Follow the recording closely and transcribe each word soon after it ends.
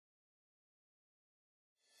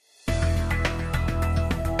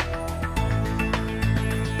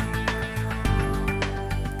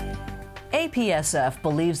APSF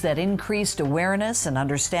believes that increased awareness and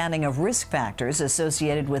understanding of risk factors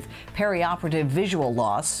associated with perioperative visual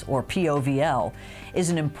loss, or POVL, is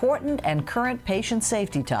an important and current patient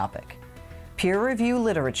safety topic. Peer-review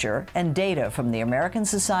literature and data from the American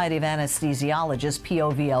Society of Anesthesiologists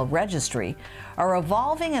POVL registry are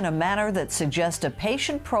evolving in a manner that suggests a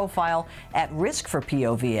patient profile at risk for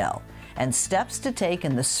POVL and steps to take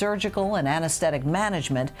in the surgical and anesthetic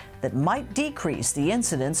management that might decrease the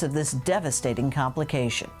incidence of this devastating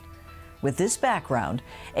complication. With this background,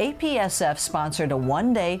 APSF sponsored a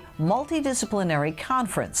one-day multidisciplinary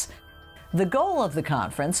conference. The goal of the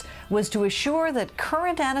conference was to assure that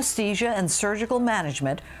current anesthesia and surgical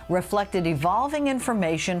management reflected evolving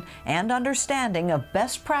information and understanding of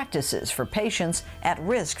best practices for patients at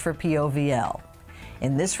risk for POVL.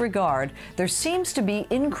 In this regard, there seems to be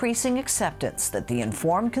increasing acceptance that the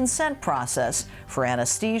informed consent process for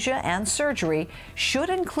anesthesia and surgery should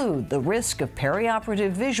include the risk of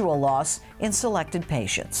perioperative visual loss in selected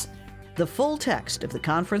patients. The full text of the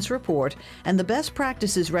conference report and the best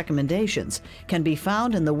practices recommendations can be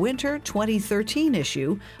found in the winter 2013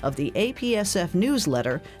 issue of the APSF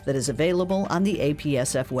newsletter that is available on the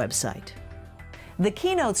APSF website. The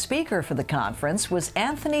keynote speaker for the conference was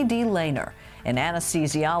Anthony D. Lehner, an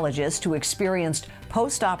anesthesiologist who experienced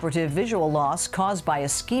postoperative visual loss caused by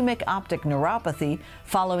ischemic optic neuropathy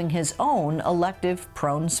following his own elective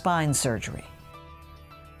prone spine surgery.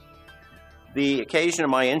 The occasion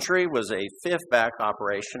of my injury was a fifth back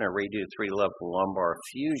operation, a redo 3-level lumbar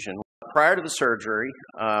fusion. Prior to the surgery,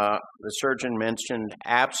 the surgeon mentioned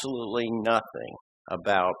absolutely nothing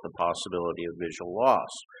about the possibility of visual loss.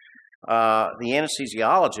 The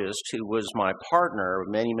anesthesiologist, who was my partner of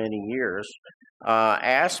many, many years,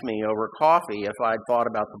 asked me over coffee if I'd thought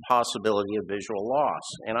about the possibility of visual loss.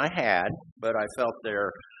 And I had, but I felt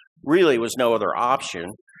there really was no other option.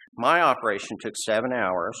 My operation took 7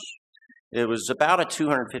 hours. It was about a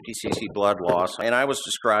 250 cc blood loss, and I was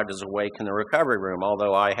described as awake in the recovery room,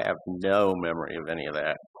 although I have no memory of any of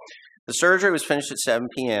that. The surgery was finished at 7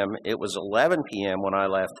 p.m. It was 11 p.m. when I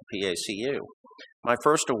left the PACU. My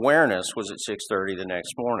first awareness was at 6:30 the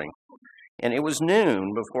next morning, and it was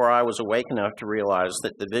noon before I was awake enough to realize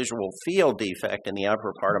that the visual field defect in the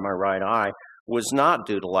upper part of my right eye was not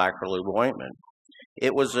due to lacrimal ointment.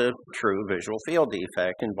 It was a true visual field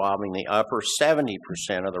defect involving the upper 70%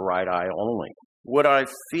 of the right eye only. Would I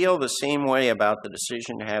feel the same way about the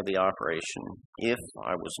decision to have the operation if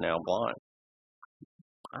I was now blind?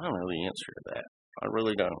 I don't know the answer to that. I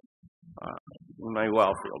really don't. May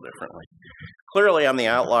well feel differently. Clearly, I'm the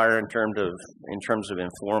outlier in terms of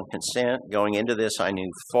informed consent. Going into this, I knew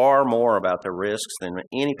far more about the risks than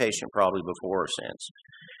any patient probably before or since.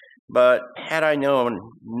 But had I known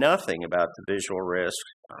nothing about the visual risk,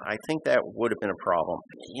 I think that would have been a problem.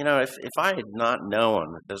 You know, if I had not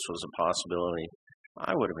known that this was a possibility,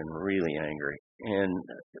 I would have been really angry and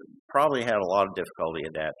probably had a lot of difficulty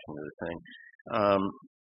adapting to the thing.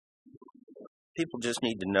 People just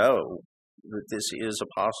need to know that this is a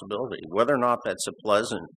possibility, whether or not that's a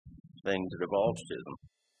pleasant thing to divulge to them.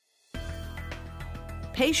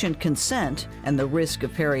 Patient consent and the risk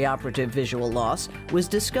of perioperative visual loss was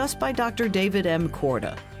discussed by Dr. David M.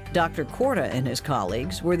 Korda. Dr. Korda and his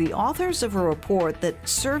colleagues were the authors of a report that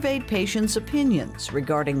surveyed patients' opinions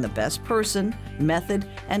regarding the best person, method,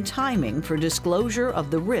 and timing for disclosure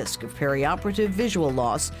of the risk of perioperative visual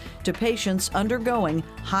loss to patients undergoing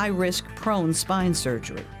high-risk prone spine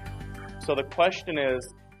surgery. So the question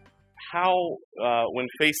is, how, when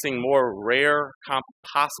facing more rare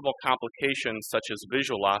possible complications such as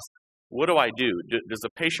visual loss, what do I do? Does the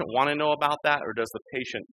patient want to know about that, or does the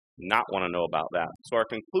patient not want to know about that? So our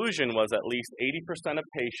conclusion was at least 80% of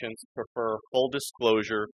patients prefer full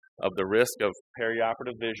disclosure of the risk of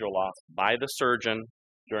perioperative visual loss by the surgeon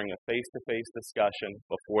during a face-to-face discussion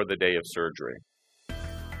before the day of surgery.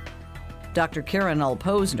 Dr. Karen L.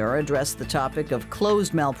 Posner addressed the topic of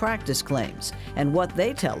closed malpractice claims and what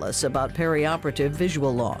they tell us about perioperative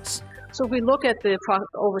visual loss. So if we look at the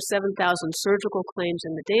over 7,000 surgical claims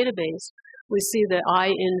in the database, we see that eye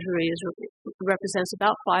injuries represents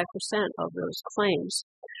about 5% of those claims.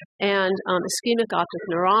 And ischemic optic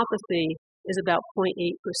neuropathy is about 0.8%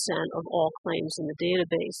 of all claims in the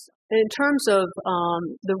database. And in terms of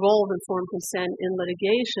the role of informed consent in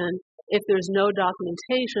litigation, if there's no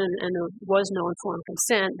documentation and there was no informed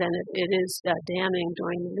consent, then it is damning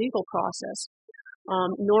during the legal process.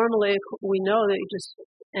 Normally, we know that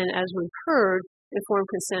and as we've heard, informed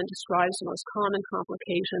consent describes the most common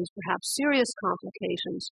complications, perhaps serious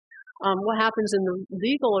complications. What happens in the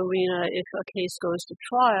legal arena if a case goes to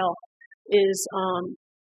trial is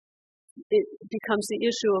it becomes the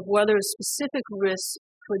issue of whether specific risks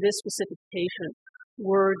for this specific patient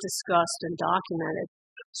were discussed and documented.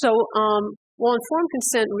 So while informed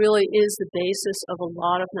consent really is the basis of a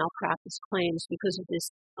lot of malpractice claims because of this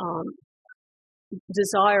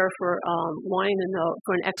desire for wanting to know,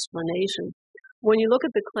 for an explanation, when you look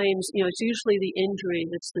at the claims, it's usually the injury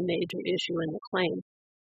that's the major issue in the claim.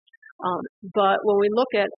 But when we look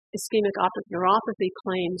at ischemic optic neuropathy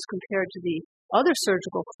claims compared to the other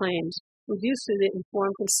surgical claims, we do see that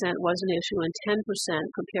informed consent was an issue in 10%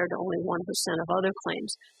 compared to only 1% of other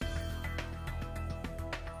claims.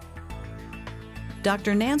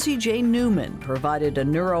 Dr. Nancy J. Newman provided a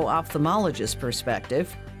neuro-ophthalmologist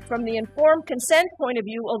perspective. From the informed consent point of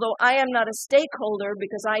view, although I am not a stakeholder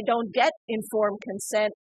because I don't get informed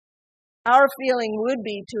consent, our feeling would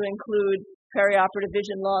be to include perioperative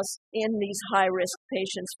vision loss in these high-risk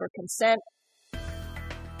patients for consent.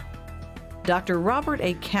 Dr. Robert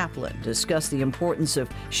A. Kaplan discussed the importance of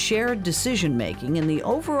shared decision-making in the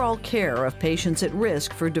overall care of patients at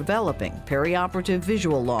risk for developing perioperative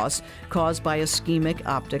visual loss caused by ischemic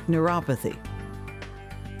optic neuropathy.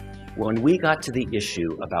 When we got to the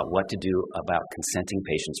issue about what to do about consenting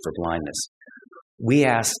patients for blindness, we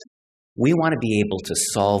asked, we want to be able to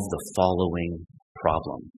solve the following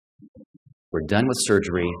problem. We're done with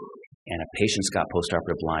surgery, and a patient's got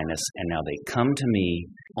postoperative blindness, and now they come to me.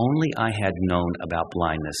 Only I had known about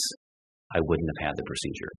blindness, I wouldn't have had the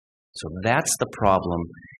procedure. So that's the problem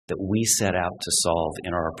that we set out to solve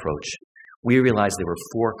in our approach. We realized there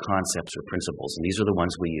were 4 concepts or principles, and these are the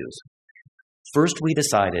ones we use. First, we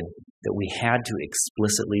decided that we had to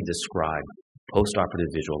explicitly describe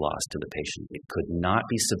postoperative visual loss to the patient. It could not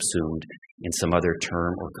be subsumed in some other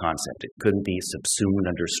term or concept. It couldn't be subsumed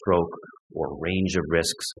under stroke or range of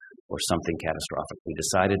risks or something catastrophic. We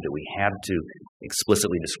decided that we had to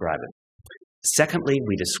explicitly describe it. Secondly,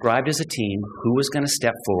 we described as a team who was going to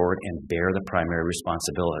step forward and bear the primary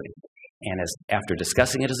responsibility. And after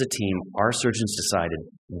discussing it as a team, our surgeons decided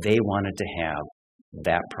they wanted to have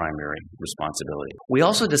that primary responsibility. We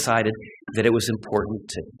also decided that it was important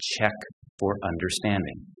to check for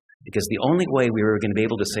understanding, because the only way we were going to be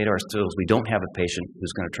able to say to ourselves, we don't have a patient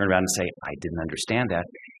who's going to turn around and say, I didn't understand that,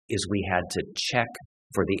 is we had to check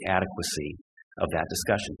for the adequacy of that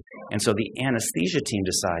discussion. And so the anesthesia team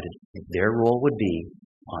decided their role would be,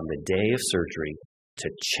 on the day of surgery, to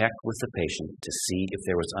check with the patient to see if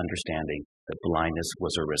there was understanding that blindness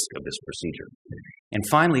was a risk of this procedure. And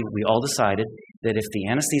finally, we all decided that if the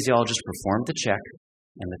anesthesiologist performed the check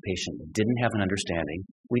and the patient didn't have an understanding,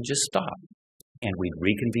 we'd just stop. And we'd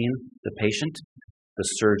reconvene the patient, the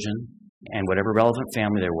surgeon, and whatever relevant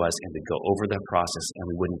family there was, and we'd go over the process, and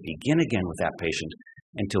we wouldn't begin again with that patient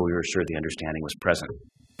until we were sure the understanding was present.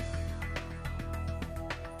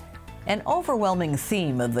 An overwhelming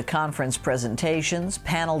theme of the conference presentations,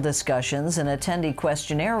 panel discussions, and attendee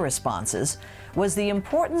questionnaire responses was the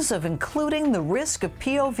importance of including the risk of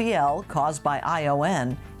POVL caused by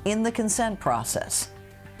ION in the consent process.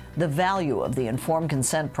 The value of the informed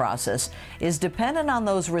consent process is dependent on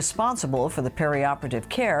those responsible for the perioperative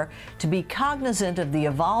care to be cognizant of the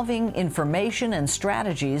evolving information and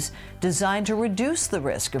strategies designed to reduce the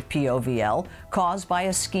risk of POVL caused by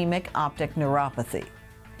ischemic optic neuropathy.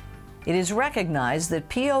 It is recognized that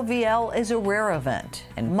POVL is a rare event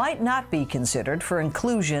and might not be considered for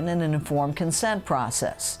inclusion in an informed consent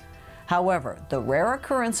process. However, the rare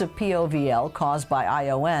occurrence of POVL caused by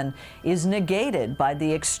ION is negated by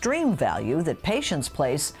the extreme value that patients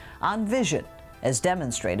place on vision, as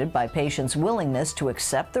demonstrated by patients' willingness to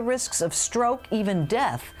accept the risks of stroke, even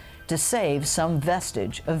death, to save some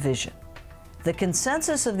vestige of vision. The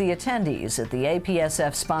consensus of the attendees at the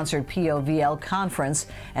APSF-sponsored POVL conference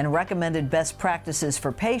and recommended best practices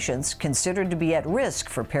for patients considered to be at risk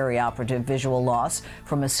for perioperative visual loss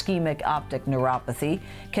from ischemic optic neuropathy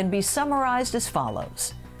can be summarized as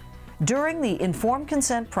follows. During the informed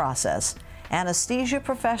consent process, anesthesia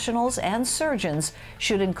professionals and surgeons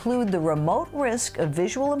should include the remote risk of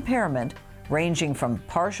visual impairment ranging from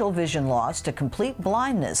partial vision loss to complete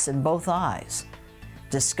blindness in both eyes.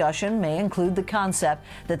 Discussion may include the concept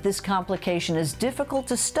that this complication is difficult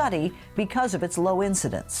to study because of its low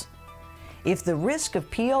incidence. If the risk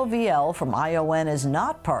of POVL from ION is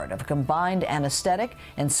not part of a combined anesthetic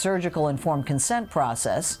and surgical informed consent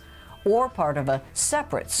process, or part of a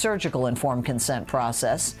separate surgical informed consent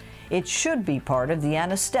process, it should be part of the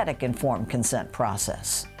anesthetic informed consent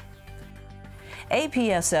process.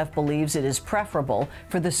 APSF believes it is preferable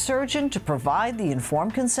for the surgeon to provide the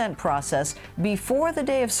informed consent process before the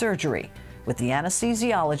day of surgery, with the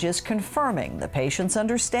anesthesiologist confirming the patient's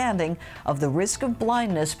understanding of the risk of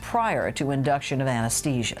blindness prior to induction of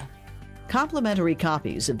anesthesia. Complimentary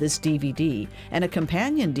copies of this DVD and a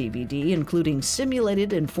companion DVD including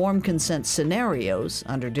simulated informed consent scenarios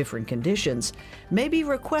under different conditions may be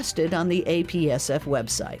requested on the APSF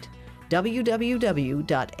website, www.apsf.org.